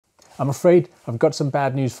I'm afraid I've got some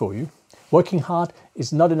bad news for you. Working hard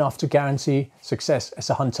is not enough to guarantee success as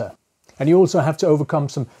a hunter. And you also have to overcome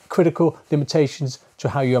some critical limitations to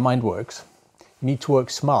how your mind works. You need to work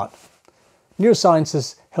smart. Neuroscience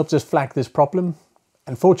has helped us flag this problem.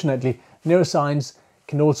 And fortunately, neuroscience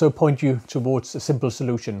can also point you towards a simple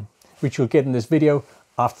solution, which you'll get in this video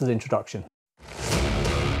after the introduction.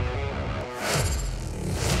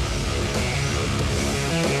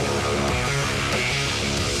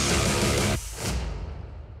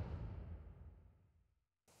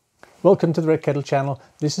 Welcome to the Red Kettle channel.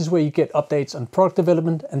 This is where you get updates on product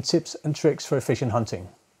development and tips and tricks for efficient hunting.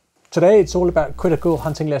 Today it's all about critical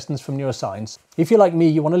hunting lessons from neuroscience. If you're like me,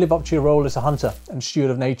 you want to live up to your role as a hunter and steward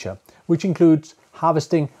of nature, which includes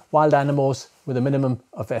harvesting wild animals with a minimum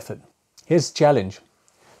of effort. Here's the challenge.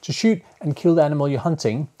 To shoot and kill the animal you're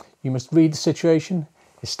hunting, you must read the situation,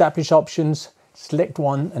 establish options, select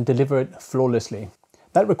one and deliver it flawlessly.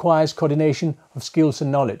 That requires coordination of skills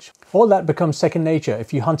and knowledge. All that becomes second nature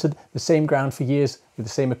if you hunted the same ground for years with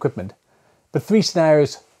the same equipment. But three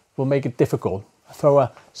scenarios will make it difficult. Throw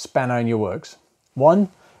a spanner in your works. 1,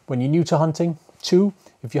 when you're new to hunting. 2,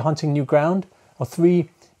 if you're hunting new ground. Or 3,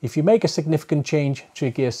 if you make a significant change to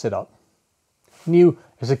your gear setup. New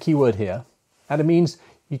is a key word here, and it means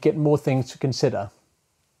you get more things to consider,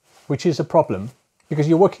 which is a problem because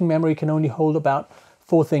your working memory can only hold about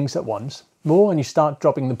 4 things at once. More and you start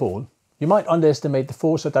dropping the ball. You might underestimate the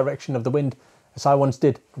force or direction of the wind, as I once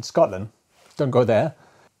did in Scotland. Don't go there.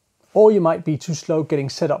 Or you might be too slow getting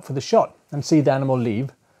set up for the shot and see the animal leave,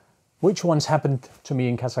 which once happened to me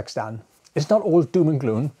in Kazakhstan. It's not all doom and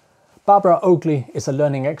gloom. Barbara Oakley is a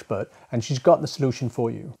learning expert and she's got the solution for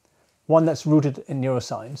you, one that's rooted in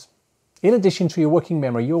neuroscience. In addition to your working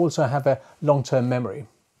memory, you also have a long-term memory.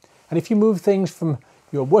 And if you move things from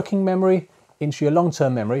your working memory into your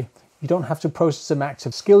long-term memory, you don't have to process them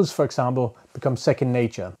active. Skills, for example, become second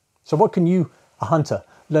nature. So what can you, a hunter,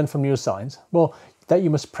 learn from neuroscience? Well, that you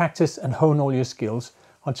must practice and hone all your skills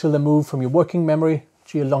until they move from your working memory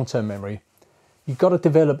to your long-term memory. You've got to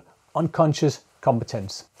develop unconscious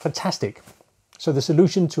competence. Fantastic. So the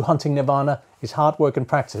solution to hunting nirvana is hard work and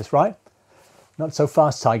practice, right? Not so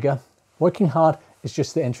fast, Tiger. Working hard is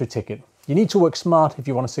just the entry ticket. You need to work smart if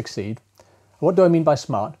you want to succeed. What do I mean by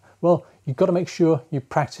smart? Well, you've got to make sure you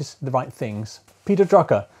practice the right things. Peter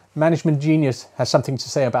Drucker, management genius, has something to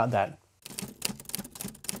say about that.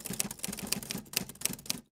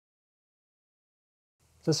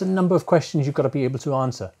 There's a number of questions you've got to be able to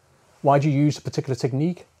answer. Why do you use a particular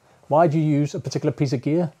technique? Why do you use a particular piece of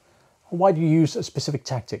gear? Or why do you use a specific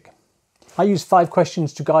tactic? I use 5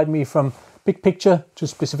 questions to guide me from big picture to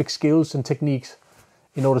specific skills and techniques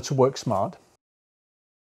in order to work smart.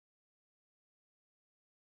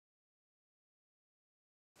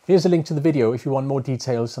 Here's a link to the video if you want more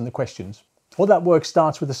details on the questions. All that work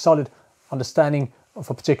starts with a solid understanding of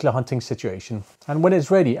a particular hunting situation. And when it's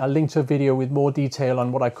ready, I'll link to a video with more detail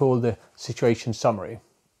on what I call the situation summary.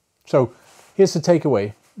 So here's the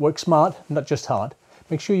takeaway. Work smart, not just hard.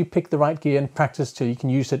 Make sure you pick the right gear and practice till you can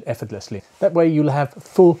use it effortlessly. That way you'll have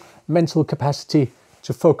full mental capacity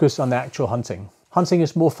to focus on the actual hunting. Hunting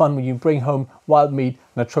is more fun when you bring home wild meat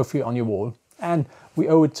and a trophy on your wall. And we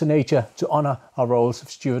owe it to nature to honor our roles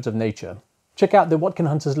of stewards of nature. Check out the What Can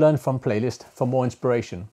Hunters Learn From playlist for more inspiration.